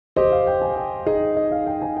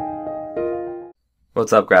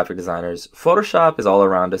What's up, graphic designers? Photoshop is all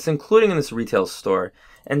around us, including in this retail store.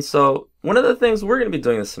 And so, one of the things we're going to be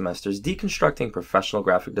doing this semester is deconstructing professional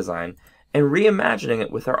graphic design and reimagining it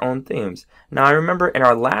with our own themes. Now, I remember in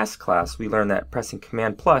our last class, we learned that pressing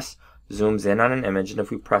Command plus zooms in on an image, and if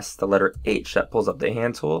we press the letter H, that pulls up the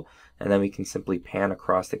hand tool, and then we can simply pan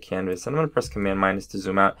across the canvas. And I'm going to press Command minus to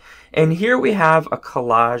zoom out. And here we have a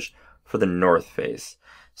collage for the north face.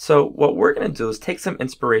 So what we're going to do is take some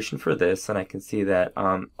inspiration for this, and I can see that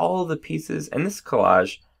all of the pieces in this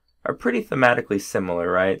collage are pretty thematically similar,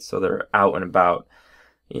 right? So they're out and about,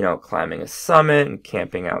 you know, climbing a summit and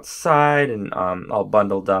camping outside and all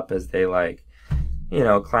bundled up as they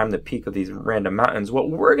climb the peak of these random mountains. What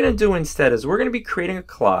we're going to do instead is we're going to be creating a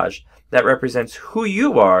collage that represents who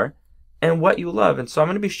you are and what you love. And so I'm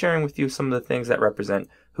going to be sharing with you some of the things that represent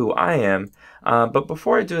who I am. But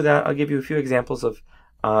before I do that, I'll give you a few examples of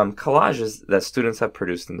collages that students have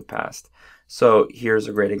produced in the past. So here's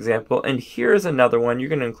a great example, and here's another one. You're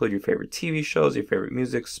going to include your favorite TV shows, your favorite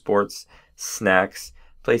music, sports, snacks,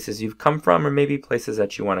 places you've come from, or maybe places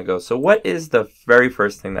that you want to go. So what is the very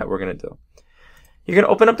first thing that we're going to do? You're going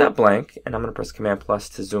to open up that blank, and I'm going to press Command plus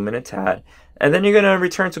to zoom in a tad, and then you're going to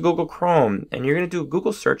return to Google Chrome, and you're going to do a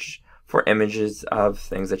Google search for images of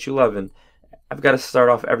things that you love. And I've got to start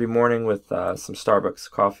off every morning with some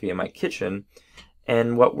Starbucks coffee in my kitchen.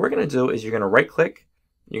 And what we're going to do is you're going to right click,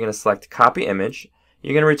 you're going to select copy image,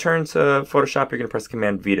 you're going to return to Photoshop, you're going to press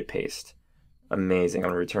Command V to paste. Amazing. I'm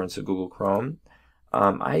going to return to Google Chrome.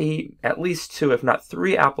 I eat at least 2, if not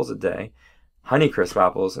 3 apples a day, Honeycrisp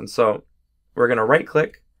apples. And so we're going to right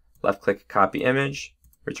click, left click, copy image,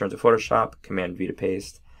 return to Photoshop, Command V to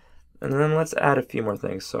paste. And then let's add a few more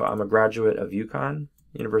things. So I'm a graduate of UConn,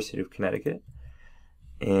 University of Connecticut.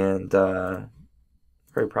 And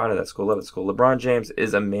very proud of that school, love that school. LeBron James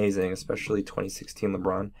is amazing, especially 2016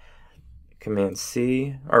 LeBron. Command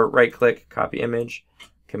C, or right click, copy image,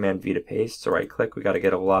 Command V to paste. So right click, we got to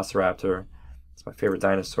get a velociraptor. It's my favorite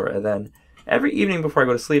dinosaur. And then every evening before I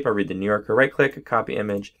go to sleep, I read the New Yorker. Right click, copy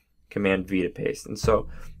image, Command V to paste. And so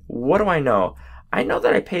what do I know? I know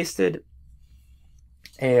that I pasted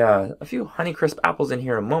a few Honeycrisp apples in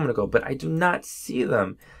here a moment ago, but I do not see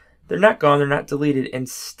them. They're not gone, they're not deleted.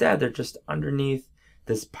 Instead, they're just underneath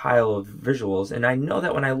this pile of visuals, and I know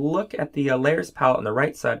that when I look at the layers palette on the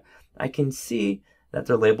right side, I can see that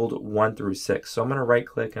they're labeled 1 through 6. So I'm going to right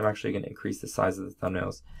click, and I'm actually going to increase the size of the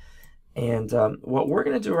thumbnails. And what we're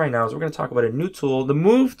going to do right now is we're going to talk about a new tool, the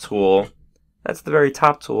Move tool. That's the very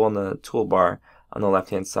top tool on the toolbar on the left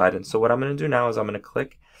hand side. And so what I'm going to do now is I'm going to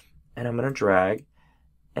click, and I'm going to drag,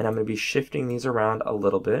 and I'm going to be shifting these around a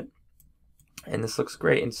little bit, and this looks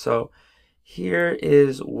great. And so here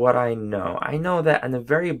is what I know. I know that on the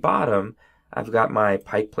very bottom, I've got my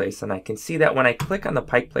Pike Place, and I can see that when I click on the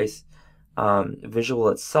Pike Place visual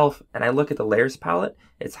itself, and I look at the layers palette,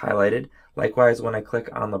 it's highlighted. Likewise, when I click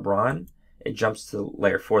on LeBron, it jumps to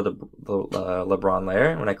layer 4, the LeBron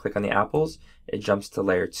layer. When I click on the apples, it jumps to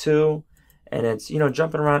layer 2, and it's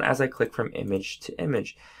jumping around as I click from image to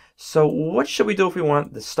image. So what should we do if we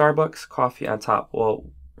want the Starbucks coffee on top? Well,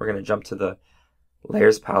 we're going to jump to the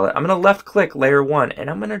layers palette. I'm going to left click layer 1, and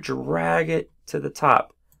I'm going to drag it to the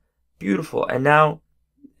top. Beautiful. And now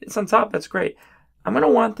it's on top. That's great. I'm going to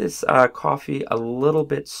want this coffee a little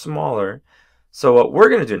bit smaller. So what we're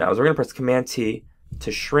going to do now is we're going to press Command T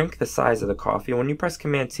to shrink the size of the coffee. And when you press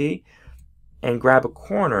Command T and grab a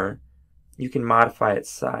corner, you can modify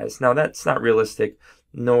its size. Now that's not realistic,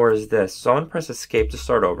 nor is this. So I'm going to press Escape to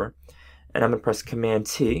start over, and I'm going to press Command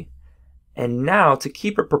T. And now, to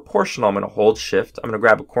keep it proportional, I'm going to hold Shift. I'm going to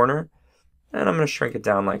grab a corner, and I'm going to shrink it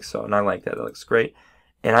down like so. And I like that. That looks great.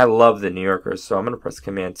 And I love the New Yorkers, so I'm going to press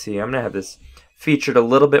Command T. I'm going to have this featured a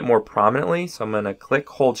little bit more prominently. So I'm going to click,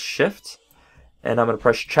 hold Shift, and I'm going to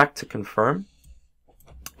press Check to confirm.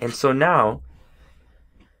 And so now,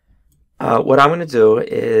 what I'm going to do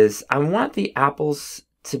is I want the apples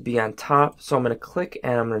to be on top. So I'm going to click,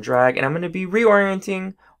 and I'm going to drag, and I'm going to be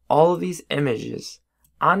reorienting all of these images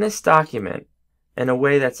on this document in a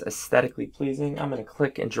way that's aesthetically pleasing. I'm going to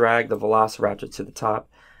click and drag the velociraptor to the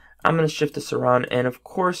top. I'm going to shift this around, and of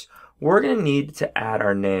course we're going to need to add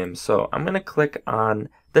our name. So I'm going to click on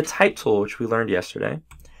the type tool, which we learned yesterday.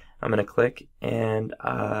 I'm going to click, and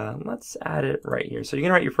let's add it right here. So you're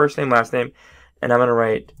going to write your first name, last name, and I'm going to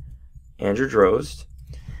write Andrew Drozd.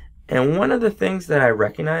 And one of the things that I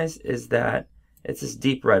recognize is that it's this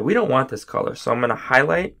deep red. We don't want this color, so I'm going to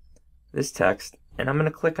highlight this text, and I'm going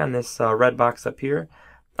to click on this red box up here.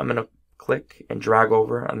 I'm going to click and drag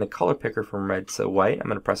over on the color picker from red to white. I'm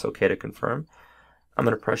going to press OK to confirm. I'm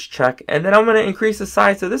going to press check, and then I'm going to increase the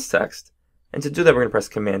size of this text. And to do that, we're going to press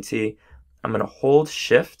Command T. I'm going to hold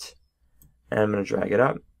Shift, and I'm going to drag it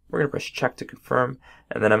up. We're going to press check to confirm,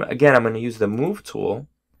 and then I'm going to use the move tool,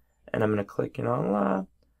 and I'm going to click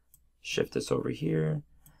shift this over here,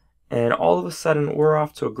 and all of a sudden we're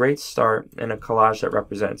off to a great start in a collage that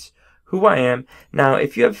represents who I am. Now,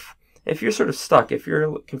 if you're sort of stuck, if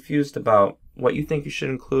you're confused about what you think you should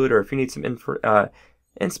include, or if you need some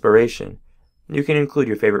inspiration, you can include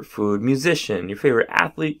your favorite food, musician, your favorite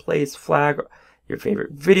athlete, place, flag, your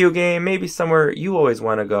favorite video game, maybe somewhere you always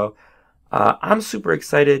want to go. I'm super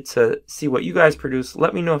excited to see what you guys produce.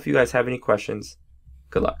 Let me know if you guys have any questions.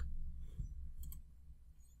 Good luck.